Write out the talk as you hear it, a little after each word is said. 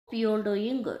You're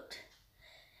doing good.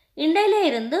 இண்டையில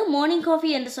இருந்து morning coffee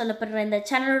என்று சொல்லப்படுற இந்த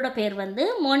சேனலோட பேர் வந்து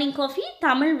மார்னிங் காஃபி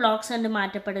தமிழ் விளாக்ஸ் என்று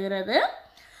மாற்றப்படுகிறது.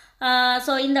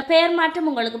 ஸோ இந்த பெயர் மாற்றம்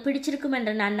உங்களுக்கு பிடிச்சிருக்கும்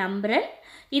என்று நான் நம்புகிறேன்.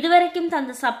 இதுவரைக்கும்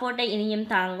தந்த சப்போர்ட்டை இனியும்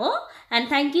தாங்கோ. And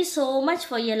thank you so much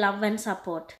for your love and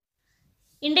support.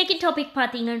 இன்றைக்கு டாபிக்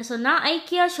பார்த்தீங்கன்னு சொன்னால்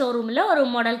ஐக்கியா ஷோரூமில் ஒரு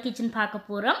மாடல் கிச்சன் பார்க்க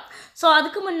போகிறோம். ஸோ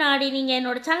அதுக்கு முன்னாடி நீங்கள்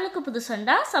என்னோடய சேனலுக்கு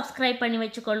புதுசுண்டா சப்ஸ்கிரைப் பண்ணி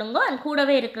வச்சுக்கொள்ளுங்க. அண்ட்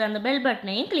கூடவே இருக்கிற அந்த பெல்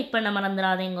பட்டனையும் கிளிக் பண்ண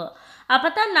மறந்துடாதீங்க. அப்போ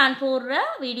தான் நான் போடுற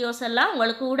வீடியோஸ் எல்லாம்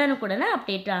உங்களுக்கு உடனுக்குடனே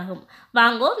அப்டேட் ஆகும்.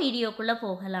 வாங்கோ வீடியோக்குள்ளே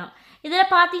போகலாம்.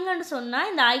 இதில் பார்த்தீங்கன்னு சொன்னால்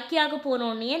இந்த ஐக்கியாவுக்கு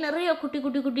போனோடனே நிறைய குட்டி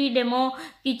குட்டி குட்டி டெமோ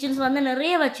கிச்சன்ஸ் வந்து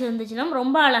நிறைய வச்சுருந்துச்சுன்னா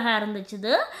ரொம்ப அழகாக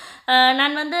இருந்துச்சுது.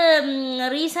 நான் வந்து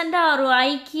ரீசெண்டாக ஒரு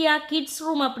ஐக்கியா கிட்ஸ்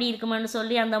ரூம் அப்படி இருக்குமென்னு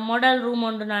சொல்லி அந்த மாடல் ரூம்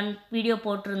ஒன்று நான் வீடியோ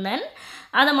போட்டிருந்தேன்.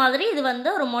 அது மாதிரி இது வந்து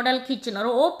ஒரு மாடல் கிச்சன்,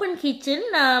 ஒரு ஓப்பன் கிச்சன்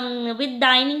வித்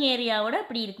டைனிங் ஏரியாவோட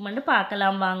அப்படி இருக்குமென்னு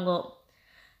பார்க்கலாம் வாங்கோ.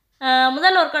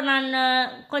 முதல் ஒருக்க நான்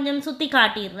கொஞ்சம் சுற்றி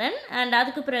காட்டிடுறேன். அண்ட்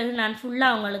அதுக்கு பிறகு நான்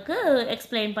ஃபுல்லாக அவங்களுக்கு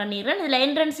எக்ஸ்பிளைன் பண்ணிடுறேன். இதில்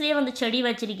என்ட்ரன்ஸ்லேயே வந்து செடி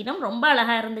வச்சிருக்கணும். ரொம்ப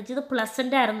அழகாக இருந்துச்சு. இது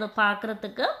ப்ளசண்ட்டாக இருந்து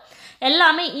பார்க்குறதுக்கு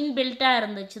எல்லாமே இன்பில்ட்டாக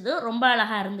இருந்துச்சுது. ரொம்ப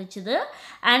அழகாக இருந்துச்சுது.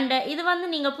 அண்டு இது வந்து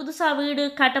நீங்கள் புதுசாக வீடு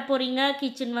கட்ட போகிறீங்க,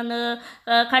 கிச்சன் வந்து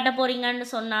கட்ட போகிறீங்கன்னு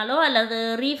சொன்னாலோ அல்லது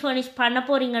ரீஃபர்னிஷ் பண்ண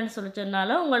போகிறீங்கன்னு சொல்லி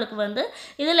சொன்னாலோ உங்களுக்கு வந்து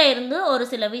இதில் இருந்து ஒரு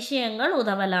சில விஷயங்கள்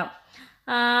உதவலாம்.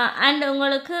 அண்ட்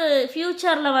உங்களுக்கு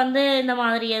ஃப்யூச்சரில் வந்து இந்த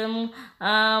மாதிரி எதுவும்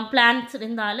பிளான்ஸ்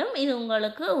இருந்தாலும் இது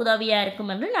உங்களுக்கு உதவியாக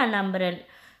இருக்கும் என்று நான் நம்புகிறேன்.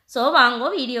 ஸோ வாங்கோ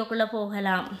வீடியோக்குள்ளே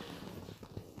போகலாம்.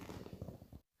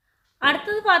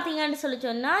 அடுத்தது பார்த்தீங்கன்னு சொல்லி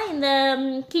சொன்னால் இந்த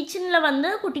கிச்சனில் வந்து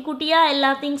குட்டி குட்டியாக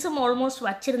எல்லா திங்ஸும் ஆல்மோஸ்ட்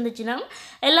வச்சுருந்துச்சுன்னா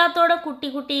எல்லாத்தோட குட்டி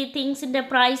குட்டி திங்ஸுன்ற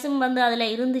ப்ரைஸும் வந்து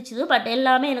அதில் இருந்துச்சு. பட்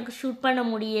எல்லாமே எனக்கு ஷூட் பண்ண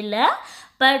முடியல.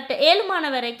 பட் ஏழுமான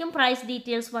வரைக்கும் ப்ரைஸ்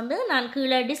டீட்டெயில்ஸ் வந்து நான்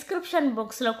கீழே டிஸ்கிரிப்ஷன்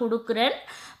பாக்ஸில் கொடுக்குறேன்,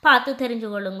 பார்த்து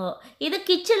தெரிஞ்சுக்கொள்ளுங்க. இது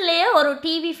கிச்சன்லேயே ஒரு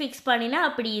டிவி ஃபிக்ஸ் பண்ணினா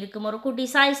அப்படி இருக்கும், ஒரு குட்டி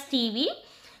சைஸ் டிவி.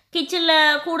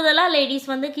 கிச்சனில் கூடுதலாக லேடிஸ்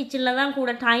வந்து கிச்சனில் தான்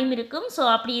கூட டைம் இருக்கும். ஸோ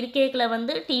அப்படி இருக்கேக்கில்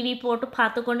வந்து டிவி போட்டு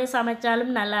பார்த்துக்கொண்டே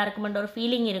சமைச்சாலும் நல்லா இருக்குமென்ற ஒரு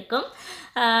ஃபீலிங் இருக்கும்,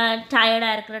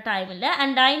 டயர்டாக இருக்கிற டைமில்.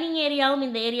 அண்ட் டைனிங் ஏரியாவும்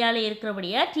இந்த ஏரியாவில்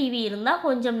இருக்கிறபடியாக டிவி இருந்தால்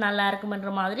கொஞ்சம் நல்லா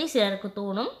இருக்குமென்ற மாதிரி சிலருக்கு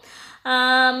தோணும்.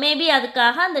 மேபி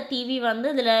அதுக்காக அந்த டிவி வந்து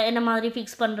இதில் என்ன மாதிரி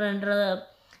ஃபிக்ஸ் பண்ணுறன்ற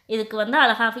இதுக்கு வந்து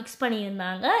அழகாக ஃபிக்ஸ்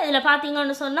பண்ணியிருந்தாங்க. இதில்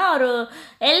பார்த்தீங்கன்னு சொன்னால் ஒரு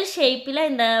எல் ஷேப்பில்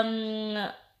இந்த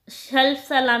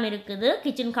ஷெல்ஃப்ஸ் எல்லாம் இருக்குது,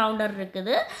 கிச்சன் கவுண்டர்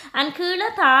இருக்குது. அண்ட் கீழே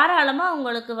தாராளமாக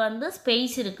உங்களுக்கு வந்து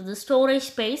ஸ்பேஸ் இருக்குது, ஸ்டோரேஜ்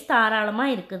ஸ்பேஸ்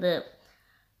தாராளமாக இருக்குது.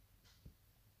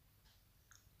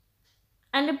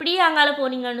 அண்ட் இப்படி அங்கால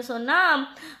போனீங்கன்னு சொன்னால்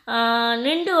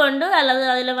நின்று கொண்டு அல்லது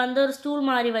அதில் வந்து ஒரு ஸ்டூல்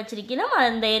மாதிரி வச்சுருக்கணும்.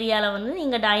 அந்த ஏரியாவில் வந்து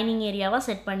நீங்கள் டைனிங் ஏரியாவாக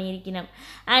செட் பண்ணியிருக்கணும்.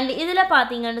 அண்ட் இதில்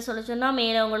பார்த்தீங்கன்னு சொன்னால்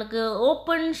மேலே உங்களுக்கு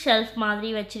ஓப்பன் ஷெல்ஃப்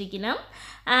மாதிரி வச்சுருக்கணும்.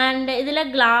 அண்ட் இதில்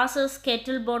கிளாஸஸ்,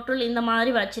 கெட்டில், பாட்டில் இந்த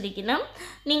மாதிரி வச்சுருக்கணும்.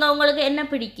 நீங்கள் உங்களுக்கு என்ன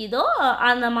பிடிக்குதோ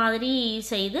அந்த மாதிரி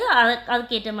செய்து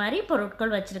அதுக்கேற்ற மாதிரி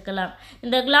பொருட்கள் வச்சுருக்கலாம்.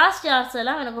 இந்த கிளாஸ் ஜார்ஸ்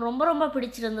எல்லாம் எனக்கு ரொம்ப ரொம்ப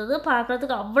பிடிச்சிருந்தது,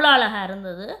 பார்க்குறதுக்கு அவ்வளோ அழகாக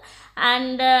இருந்தது.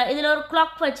 அண்டு இதில் ஒரு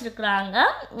கிளாக் வச்சுருக்குறாங்க.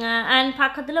 அண்ட்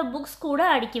பக்கத்தில் புக்ஸ் கூட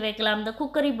அடுக்கி வைக்கலாம், இந்த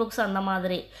குக்கரி புக்ஸ் அந்த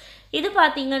மாதிரி. இது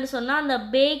பார்த்தீங்கன்னு சொன்னால் அந்த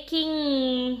பேக்கிங்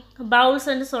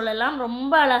பவுல்ஸ்ன்னு சொல்லலாம்,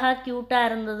 ரொம்ப அழகாக க்யூட்டாக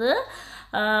இருந்தது.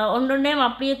 ஒன்றொன்னே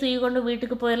அப்படியே தூக்கி கொண்டு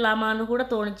வீட்டுக்கு போயிடலாமான்னு கூட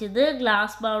தோணுச்சுது.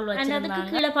 கிளாஸ் பவுல் வச்சு.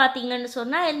 அதுக்கு கீழே பார்த்தீங்கன்னு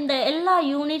சொன்னால் இந்த எல்லா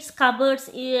யூனிட்ஸ்,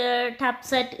 கபர்ட்ஸ், டப்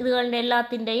செட் இதுகள்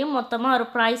எல்லாத்தின்டையும் மொத்தமாக ஒரு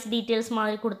ப்ரைஸ் டீட்டெயில்ஸ்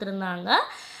மாதிரி கொடுத்துருந்தாங்க.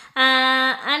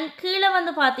 அண்ட் கீழே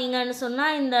வந்து பார்த்தீங்கன்னு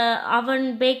சொன்னால் இந்த அவன்,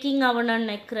 பேக்கிங் அவன்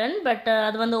நினைக்கிறேன், பட்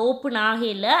அது வந்து ஓப்பன்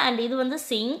ஆகல. அண்ட் இது வந்து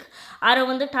சிங்க், அதை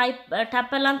வந்து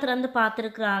டப்பெல்லாம் திறந்து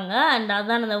பார்த்துருக்குறாங்க. அண்ட்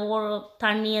அதுதான் அந்த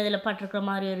தண்ணி அதில் பட்டிருக்கிற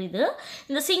மாதிரி ஒரு இது.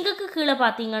 இந்த சிங்குக்கு கீழே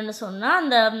பார்த்தீங்கன்னு சொன்னால்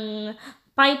அந்த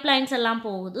பைப்லைன்ஸ் எல்லாம்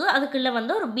போகுது. அதுக்குள்ளே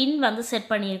வந்து ஒரு பின் வந்து செட்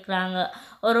பண்ணியிருக்கிறாங்க,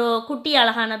 ஒரு குட்டி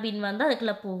அழகான பின் வந்து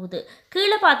அதுக்குள்ளே போகுது.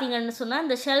 கீழே பார்த்தீங்கன்னு சொன்னால்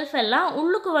இந்த ஷெல்ஃப் எல்லாம்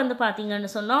உள்ளுக்கு வந்து பார்த்தீங்கன்னு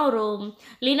சொன்னால் ஒரு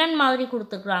லினன் மாதிரி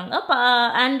கொடுத்துருக்குறாங்க.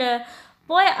 அண்டு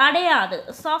போய் அடையாது,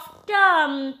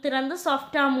 சாஃப்டாக திறந்து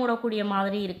சாஃப்டாக மூடக்கூடிய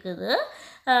மாதிரி இருக்குது.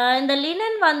 இந்த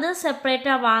லினன் வந்து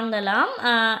செப்ரேட்டாக வாங்கலாம்.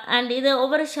 அண்ட் இது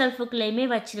ஒவ்வொரு ஷெல்ஃபுக்குள்ளேயுமே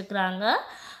வச்சுருக்குறாங்க.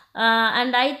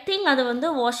 அண்ட் ஐ திங்க் அது வந்து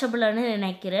வாஷபிள்னு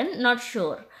நினைக்கிறேன், நாட்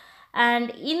ஷூர். அண்ட்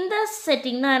இந்த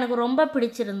செட்டிங் தான் எனக்கு ரொம்ப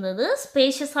பிடிச்சிருந்தது,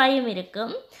 ஸ்பேஷியஸாகவும்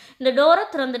இருக்கும். இந்த டோரை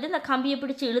திறந்துட்டு இந்த கம்பியை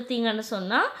பிடிச்சி இழுத்தீங்கன்னு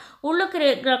சொன்னால் உள்ளுக்கு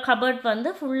இருக்கிற கபர்ட்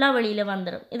வந்து ஃபுல்லாக வெளியில்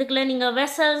வந்துடும். இதுக்குள்ளே நீங்கள்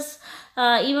vessels,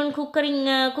 even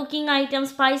cooking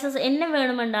items, spices என்ன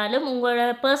வேணுமென்றாலும்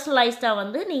உங்களோட பர்சனலைஸ்டாக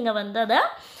வந்து நீங்கள் வந்து அதை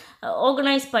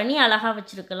ஆர்கனைஸ் பண்ணி அழகாக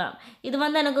வச்சுருக்கலாம். இது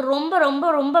வந்து எனக்கு ரொம்ப ரொம்ப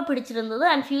ரொம்ப பிடிச்சிருந்தது.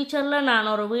 அண்ட் ஃப்யூச்சரில்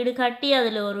நான் ஒரு வீடு கட்டி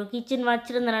அதில் ஒரு கிச்சன்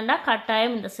வச்சுருந்தேன்னா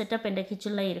கட்டாயம் இந்த செட்டப் என்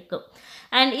கிச்சனில் இருக்கும்.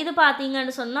 அண்ட் இது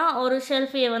பார்த்தீங்கன்னு சொன்னால் ஒரு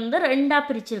ஷெல்ஃபையை வந்து ரெண்டாக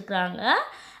பிரிச்சுருக்குறாங்க.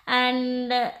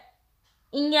 அண்ட்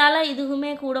இங்கால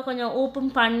இதுவுமே கூட கொஞ்சம் ஓப்பன்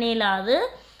பண்ணலாது.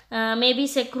 மேபி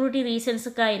செக்யூரிட்டி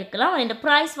ரீசன்ஸுக்காக இருக்கலாம். இந்த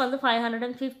ப்ரைஸ் வந்து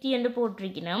 550 என்று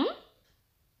போட்டிருக்கணும்.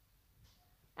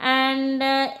 அண்ட்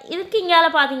இதுக்கு இங்கால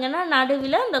பார்த்தீங்கன்னா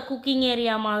நடுவில் இந்த குக்கிங்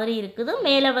ஏரியா மாதிரி இருக்குது.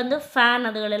 மேலே வந்து ஃபேன்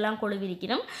அதுகளெல்லாம்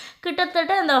கொழுவிருக்கணும்.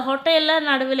 கிட்டத்தட்ட அந்த ஹோட்டலில்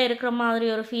நடுவில் இருக்கிற மாதிரி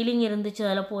ஒரு ஃபீலிங் இருந்துச்சு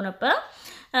அதில் போனப்போ.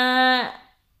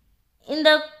 இந்த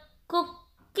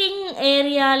குக்கிங்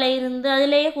ஏரியாவில் இருந்து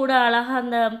அதிலேயே கூட அழகாக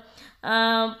அந்த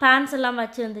பேன்ஸ் எல்லாம்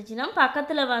வச்சுருந்துச்சுன்னா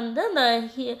பக்கத்தில் வந்து இந்த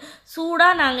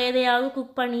சூடாக நாங்கள் எதையாவது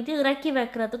குக் பண்ணிவிட்டு இறக்கி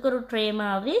வைக்கிறதுக்கு ஒரு ட்ரே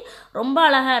மாதிரி ரொம்ப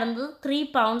அழகாக இருந்தது. 3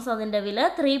 pounds அதோட விலை.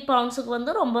 3 poundsக்கு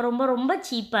வந்து ரொம்ப ரொம்ப ரொம்ப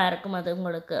சீப்பாக இருக்கும் அது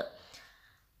உங்களுக்கு.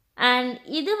 அண்ட்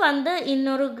இது வந்து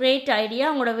இன்னொரு கிரேட் ஐடியா.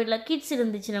 உங்களோட வீட்டில் கிட்ஸ்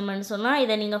இருந்துச்சுன்னு சொன்னால்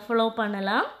இதை நீங்கள் ஃபாலோ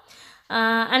பண்ணலாம்.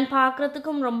 அண்ட்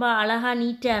பார்க்குறதுக்கும் ரொம்ப அழகாக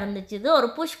நீட்டாக இருந்துச்சு. இது ஒரு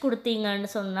புஷ்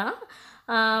கொடுத்தீங்கன்னு சொன்னால்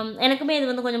எனக்குமே இது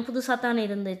வந்து கொஞ்சம் புதுசாக தானே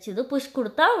இருந்துச்சு. இது புஷ்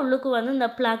கொடுத்தா உள்ளுக்கு வந்து இந்த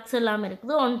ப்ளக்ஸ் எல்லாம்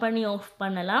இருக்குது. ஆன் பண்ணி ஆஃப்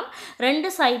பண்ணலாம். 2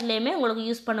 சைட்லேயுமே உங்களுக்கு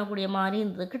யூஸ் பண்ணக்கூடிய மாதிரி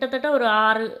இருந்தது. கிட்டத்தட்ட ஒரு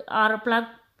 6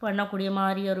 ப்ளக் பண்ணக்கூடிய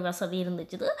மாதிரி ஒரு வசதி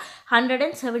இருந்துச்சு.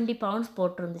 170 pounds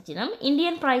போட்டிருந்துச்சு.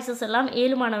 இந்தியன் ப்ரைஸஸ் எல்லாம்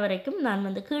 7 மணி வரைக்கும் நான்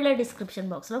வந்து கீழே டிஸ்கிரிப்ஷன்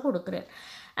பாக்ஸில் கொடுக்குறேன்.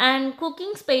 அண்ட்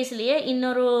குக்கிங் ஸ்பேஸ்லேயே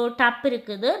இன்னொரு டப்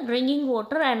இருக்குது. Drinking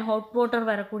water and hot water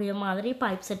வரக்கூடிய மாதிரி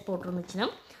பைப் செட் போட்டிருந்துச்சுன்னா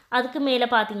அதுக்கு மேலே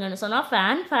பார்த்தீங்கன்னு சொன்னால்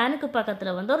ஃபேனுக்கு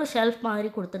பக்கத்தில் வந்து ஒரு ஷெல்ஃப் மாதிரி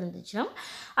கொடுத்துருந்துச்சுன்னா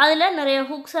அதில் நிறைய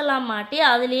ஹுக்ஸ் எல்லாம் மாட்டி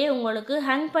அதிலேயே உங்களுக்கு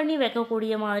ஹேங் பண்ணி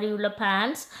வைக்கக்கூடிய மாதிரி உள்ள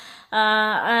பேன்ஸ்,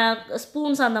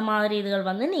 ஸ்பூன்ஸ் அந்த மாதிரி இதுகள்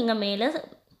வந்து நீங்கள் மேலே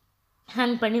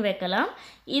ஹேங் பண்ணி வைக்கலாம்.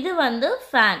 இது வந்து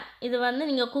ஃபேன். இது வந்து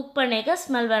நீங்கள் குக் பண்ணிக்க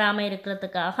ஸ்மெல் வராமல்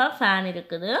இருக்கிறதுக்காக ஃபேன்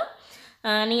இருக்குது.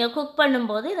 நீங்கள் குக்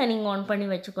பண்ணும்போது இதை நீங்கள் ஆன் பண்ணி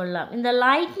வச்சுக்கொள்ளலாம். இந்த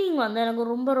லைட்னிங் வந்து எனக்கு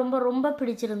ரொம்ப ரொம்ப ரொம்ப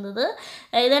பிடிச்சிருந்தது.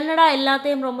 இது என்னடா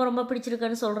எல்லாத்தையும் ரொம்ப ரொம்ப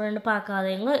பிடிச்சிருக்குன்னு சொல்கிறேன்னு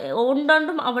பார்க்காதீங்க.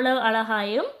 ஒன்றொன்றும் அவ்வளோ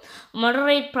அழகாயும்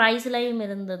மாடரேட் ப்ரைஸ்லையும்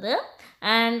இருந்தது.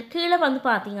 அண்ட் கீழே வந்து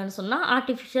பார்த்தீங்கன்னு சொன்னால்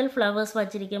ஆர்டிஃபிஷியல் ஃப்ளவர்ஸ்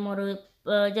வச்சுருக்கேன். ஒரு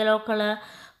ஜெலோ கலர்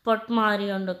பொட் மாதிரி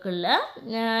ஒன்றுக்குள்ள.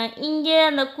 இங்கே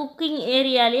அந்த குக்கிங்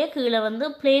ஏரியாலேயே கீழே வந்து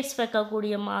பிளேட்ஸ்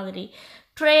வைக்கக்கூடிய மாதிரி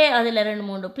ட்ரே, அதில்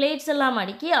 2-3 பிளேட்ஸ் எல்லாம்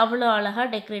அடுக்கி அவ்வளோ அழகாக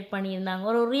டெக்கரேட் பண்ணியிருந்தாங்க.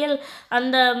 ஒரு ரியல்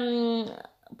அந்த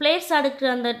பிளேட்ஸ் அடுக்கிற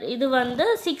அந்த இது வந்து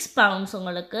 6 pounds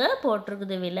உங்களுக்கு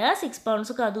போட்டிருக்குது விலை. 6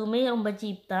 poundsக்கு அதுவுமே ரொம்ப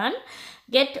சீப் தான்.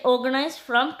 Get organised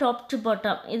from top to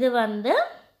bottom. இது வந்து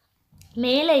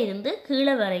மேலே இருந்து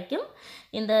கீழே வரைக்கும்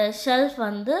இந்த ஷெல்ஃப்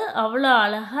வந்து அவ்வளோ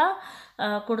அழகாக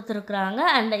கொடுத்துருக்குறாங்க.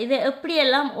 அண்ட் இதை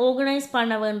எப்படியெல்லாம் ஆர்கனைஸ்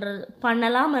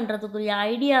பண்ணலாம்ன்றதுக்குரிய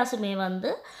ஐடியாஸுமே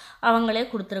வந்து அவங்களே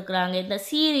கொடுத்துருக்குறாங்க. இந்த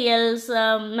சீரியல்ஸ்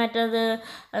மற்றது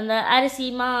அந்த அரிசி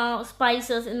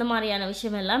ஸ்பைசஸ் இந்த மாதிரியான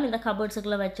விஷயமெல்லாம் இந்த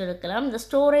கபோர்ட்ஸுக்குள்ளே வச்சுருக்கலாம். இந்த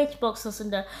ஸ்டோரேஜ் பாக்ஸஸ்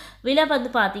இந்த விலை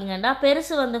வந்து பார்த்திங்கன்னா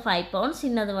பெருசு வந்து 5 pounds,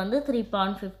 சின்னது வந்து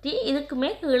 3.50.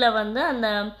 இதுக்குமே கீழே வந்து அந்த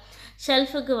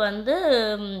ஷெல்ஃபுக்கு வந்து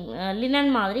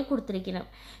லினன் மாதிரி கொடுத்துருக்கணும்.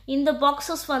 இந்த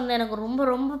பாக்ஸஸ் வந்து எனக்கு ரொம்ப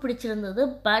ரொம்ப பிடிச்சிருந்தது.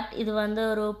 பட் இது வந்து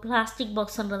ஒரு பிளாஸ்டிக்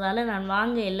பாக்ஸ்ன்றதால நான்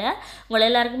வாங்க இல்லை. உங்களை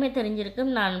எல்லாருக்குமே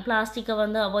தெரிஞ்சிருக்கும் நான் பிளாஸ்டிக்கை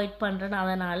வந்து அவாய்ட் பண்ணுறேன்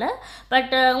அதனால்.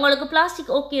 பட் உங்களுக்கு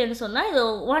பிளாஸ்டிக் ஓகேன்னு சொன்னால் இது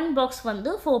 1 box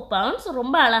வந்து 4 pounds.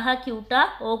 ரொம்ப அழகாக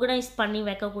க்யூட்டாக ஆர்கனைஸ் பண்ணி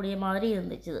வைக்கக்கூடிய மாதிரி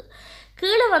இருந்துச்சு.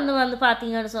 கீழே வந்து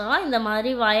பார்த்தீங்கன்னு சொன்னால் இந்த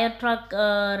மாதிரி வயர் ட்ரக்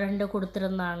 2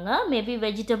 கொடுத்துருந்தாங்க. மேபி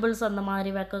வெஜிடபிள்ஸ் அந்த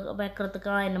மாதிரி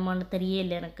வைக்கிறதுக்காக என்னமான்னு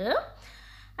தெரியல எனக்கு.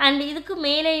 அண்ட் இதுக்கு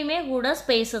மேலேயுமே கூட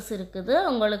ஸ்பேசஸ் இருக்குது.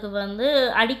 உங்களுக்கு வந்து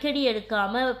அடிக்கடி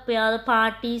எடுக்காமல் எப்போயாவது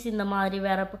பார்ட்டிஸ் இந்த மாதிரி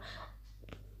வேறு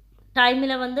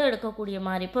டைமில் வந்து எடுக்கக்கூடிய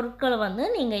மாதிரி பொருட்களை வந்து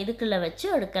நீங்கள் இதுக்குள்ளே வச்சு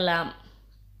எடுக்கலாம்.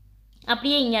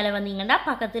 அப்படியே இங்கே வந்தீங்கன்னா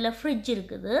பக்கத்தில் ஃப்ரிட்ஜ்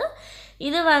இருக்குது.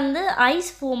 இது வந்து ஐஸ்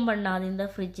ஃபோம் பண்ணாது இந்த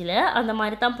ஃப்ரிட்ஜில், அந்த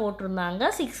மாதிரி தான் போட்டிருந்தாங்க.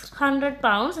 600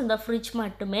 pounds இந்த ஃப்ரிட்ஜ்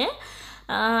மட்டுமே.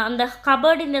 அந்த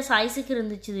கபர்டு இந்த சைஸுக்கு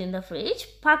இருந்துச்சு இந்த ஃப்ரிட்ஜ்.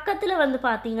 பக்கத்தில் வந்து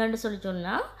பார்த்தீங்கன்னு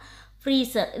சொன்னால்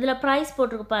ஃப்ரீசர். இதில் ப்ரைஸ்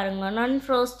போட்டிருக்கு பாருங்கள். நான்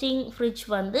ஃப்ரோஸ்டிங் ஃப்ரிட்ஜ்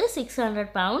வந்து 600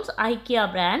 pounds ஐக்கியா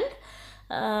பிராண்ட்.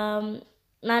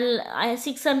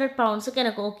 600 poundsக்கு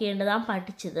எனக்கு ஓகேன்னு தான்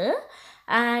பட்டுச்சுது.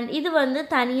 அண்ட் இது வந்து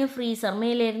தனியாக ஃப்ரீசர்,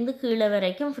 மேலேருந்து கீழே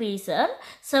வரைக்கும் ஃப்ரீசர்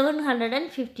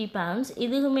 750 pounds.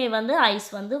 இதுவுமே வந்து ஐஸ்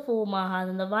வந்து ஃபோம் ஆகாது,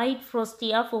 இந்த ஒயிட்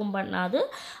ஃப்ரோஸ்டியாக ஃபோம் பண்ணாது.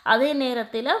 அதே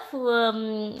நேரத்தில்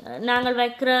நாங்கள்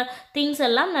வைக்கிற திங்ஸ்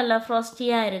எல்லாம் நல்லா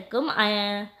ஃப்ரோஸ்டியாக இருக்கும்,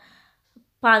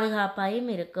 பாதுகாப்பாயும்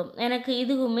இருக்கும். எனக்கு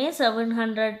இதுவுமே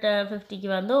 750க்கு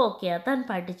வந்து ஓகே தான்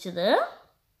படிச்சுது.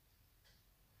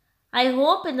 ஐ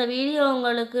ஹோப் இந்த வீடியோ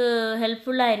உங்களுக்கு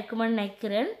ஹெல்ப்ஃபுல்லாக இருக்குமென்னு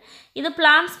நினைக்கிறேன். இது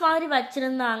பிளான்ஸ் மாதிரி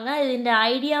வச்சுருந்தாங்க. இந்த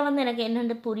ஐடியா வந்து எனக்கு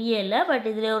என்னென்னு புரியலை. பட்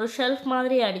இதில் ஒரு ஷெல்ஃப்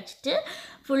மாதிரி அடிச்சுட்டு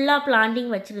ஃபுல்லாக பிளான்டிங்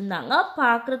வச்சுருந்தாங்க.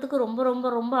 பார்க்குறதுக்கு ரொம்ப ரொம்ப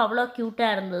ரொம்ப அவ்வளோ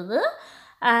க்யூட்டாக இருந்தது.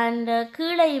 அண்டு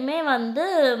கீழேயுமே வந்து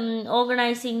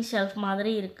ஆர்கனைசிங் ஷெல்ஃப்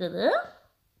மாதிரி இருக்குது.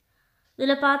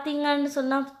 இதில் பார்த்தீங்கன்னு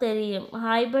சொன்னால் தெரியும்,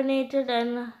 ஹைபர்னேட்டட்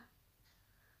அண்ட்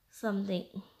சம்திங்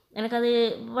எனக்கு அது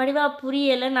வடிவாக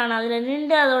புரியலை. நான் அதில்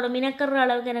நின்று அதோட மினக்கிற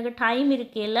அளவுக்கு எனக்கு டைம்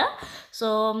இருக்கல. So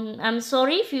I'm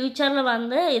sorry. ஃப்யூச்சரில்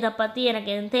வந்து இதை பற்றி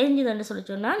எனக்கு தெரிஞ்சுதுன்னு சொல்லி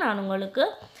சொன்னால் நான் உங்களுக்கு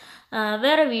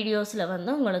வேறு வீடியோஸில்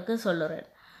வந்து உங்களுக்கு சொல்லுறேன்.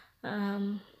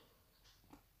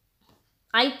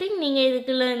 ஐ திங்க் நீங்கள்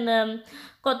இதுக்குள்ள இந்த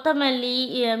கொத்தமல்லி,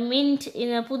 மின்ட்,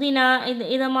 இந்த புதினா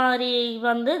இதை மாதிரி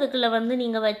வந்து இதுக்குள்ளே வந்து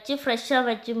நீங்கள் வச்சு ஃப்ரெஷ்ஷாக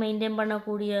வச்சு மெயின்டைன்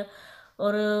பண்ணக்கூடிய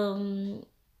ஒரு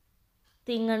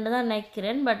திங்கன்னு தான்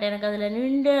நினைக்கிறேன். பட் எனக்கு அதில்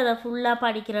நின்று அதை ஃபுல்லாக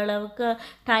படிக்கிற அளவுக்கு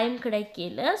டைம்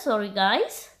கிடைக்கல. Sorry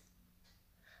guys.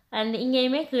 அண்ட்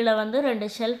இங்கேயுமே கீழே வந்து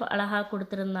 2 ஷெல்ஃப் அழகாக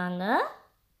கொடுத்துருந்தாங்க.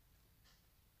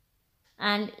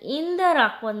 அண்ட் இந்த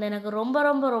ராக் வந்து எனக்கு ரொம்ப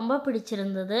ரொம்ப ரொம்ப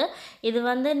பிடிச்சிருந்தது. இது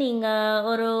வந்து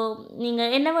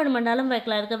நீங்கள் என்ன வேணுமென்றாலும்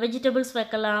வைக்கலாம். இதுக்கு வெஜிடபிள்ஸ்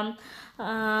வைக்கலாம்,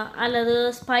 அல்லது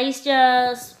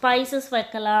ஸ்பைசஸ்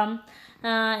வைக்கலாம்,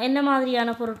 என்ன மாதிரியான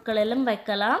பொருட்கள் எல்லாம்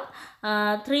வைக்கலாம்.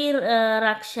 3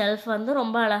 ராக் ஷெல்ஃப் வந்து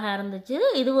ரொம்ப அழகாக இருந்துச்சு.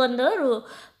 இது வந்து ஒரு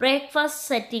பிரேக்ஃபாஸ்ட்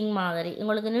செட்டிங் மாதிரி.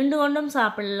 உங்களுக்கு நின்று கொண்டும்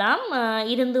சாப்பிட்லாம்,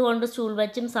 இருந்து கொண்டு ஸ்டூல்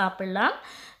வச்சும் சாப்பிட்லாம்.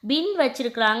 பின்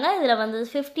வச்சுருக்குறாங்க. இதில் வந்து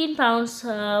 15 pounds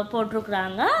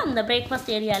போட்டிருக்குறாங்க. அந்த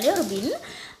பிரேக்ஃபாஸ்ட் ஏரியாலே ஒரு பின்.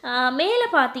 மேலே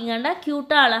பார்த்தீங்கன்னா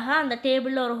க்யூட்டாக அழகாக அந்த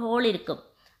டேபிளில் ஒரு ஹோல் இருக்கும்.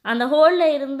 அந்த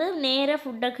ஹோலில் இருந்து நேராக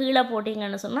ஃபுட்டை கீழே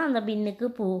போட்டிங்கன்னு சொன்னால் அந்த பின்னுக்கு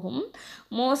போகும்.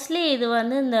 மோஸ்ட்லி இது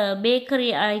வந்து இந்த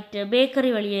பேக்கரி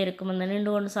வழியே இருக்கும், அந்த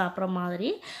நின்று கொண்டு சாப்பிட்ற மாதிரி.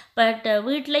 பட்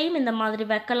வீட்லேயும் இந்த மாதிரி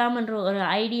வைக்கலாம்ன்ற ஒரு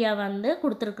ஐடியா வந்து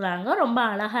கொடுத்துருக்குறாங்க. ரொம்ப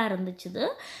அழகாக இருந்துச்சுது.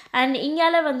 அண்ட்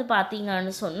இங்கால வந்து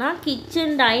பார்த்தீங்கன்னு சொன்னால்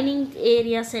கிச்சன் டைனிங்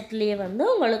ஏரியா செட்லேயே வந்து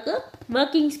உங்களுக்கு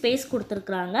ஒர்க்கிங் ஸ்பேஸ்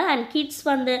கொடுத்துருக்குறாங்க. அண்ட் கிட்ஸ்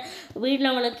வந்து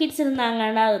வீட்டில் உங்களுக்கு கிட்ஸ்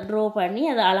இருந்தாங்கன்னா ட்ரா பண்ணி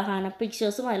அது அழகான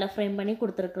பிக்சர்ஸும் அதில் ஃப்ரேம் பண்ணி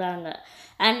கொடுத்துருக்குறாங்க.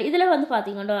 அண்ட் இதில் வந்து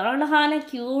பார்த்திங்கன்னா அழகான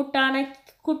க்யூட்டான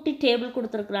குட்டி டேபிள்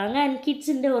கொடுத்துருக்குறாங்க. அண்ட்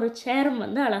கிட்ஸுன்ற ஒரு சேரும்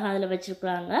வந்து அழகாக அதில்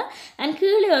வச்சுருக்குறாங்க. அண்ட்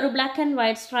கீழே ஒரு பிளாக் அண்ட்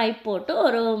ஒயிட் ஸ்ட்ரைப் போட்டு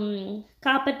ஒரு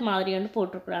கார்பெட் மாதிரி வந்து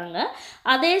போட்டிருக்குறாங்க.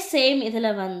 அதே சேம் இதில்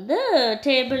வந்து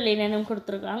டேபிள் என்னென்னு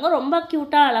கொடுத்துருக்குறாங்க. ரொம்ப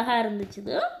க்யூட்டாக அழகாக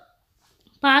இருந்துச்சுது,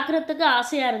 பார்க்குறதுக்கு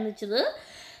ஆசையாக இருந்துச்சுது.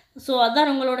 ஸோ அதான்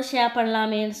உங்களோட ஷேர்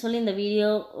பண்ணலாமேன்னு சொல்லி இந்த வீடியோ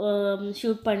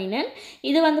ஷூட் பண்ணினேன்.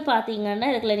 இது வந்து பார்த்திங்கன்னா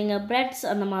இதுக்குள்ள நீங்கள் ப்ரெட்ஸ்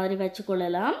அந்த மாதிரி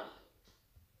வச்சுக்கொள்ளலாம்.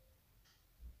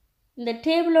 இந்த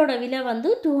டேபிளோட விலை வந்து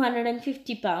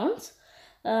 250 pounds.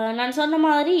 நான் சொன்ன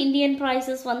மாதிரி இந்தியன்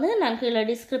ப்ரைஸஸ் வந்து நான் கீழே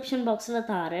டிஸ்கிரிப்ஷன் பாக்ஸில்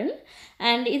தாரேன்.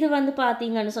 அண்ட் இது வந்து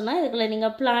பார்த்தீங்கன்னு சொன்னால் இதுக்குள்ள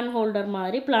நீங்கள் பிளான் ஹோல்டர்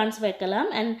மாதிரி பிளான்ஸ் வைக்கலாம்.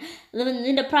 அண்ட் இது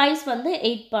வந்து இந்த ப்ரைஸ் வந்து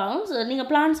 8 pounds. நீங்கள்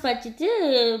பிளான்ஸ் வச்சுட்டு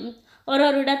ஒரு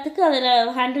இடத்துக்கு அதில்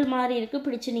ஹேண்டில் மாதிரி இருக்குது,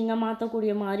 பிடிச்சி நீங்கள்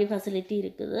மாற்றக்கூடிய மாதிரி ஃபெசிலிட்டி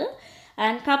இருக்குது.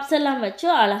 அண்ட் கப்ஸ் எல்லாம் வச்சு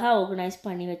அழகாக ஆர்கனைஸ்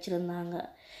பண்ணி வச்சுருந்தாங்க.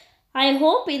 ஐ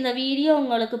ஹோப் இந்த வீடியோ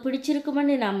உங்களுக்கு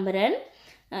பிடிச்சிருக்குமென்னு நம்புகிறேன்.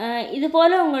 இது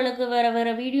போல் உங்களுக்கு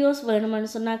வேறு வீடியோஸ் வேணுமென்னு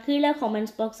சொன்னால் கீழே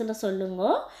கமெண்ட்ஸ் பாக்ஸில் சொல்லுங்க.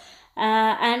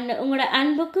 அண்ட் உங்களோட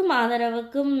அன்புக்கும்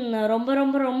ஆதரவுக்கும் ரொம்ப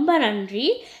ரொம்ப ரொம்ப நன்றி.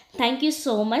 Thank you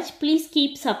so much. Please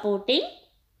keep supporting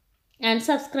and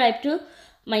subscribe to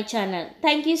my channel.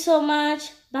 Thank you so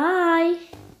much.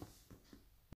 Bye.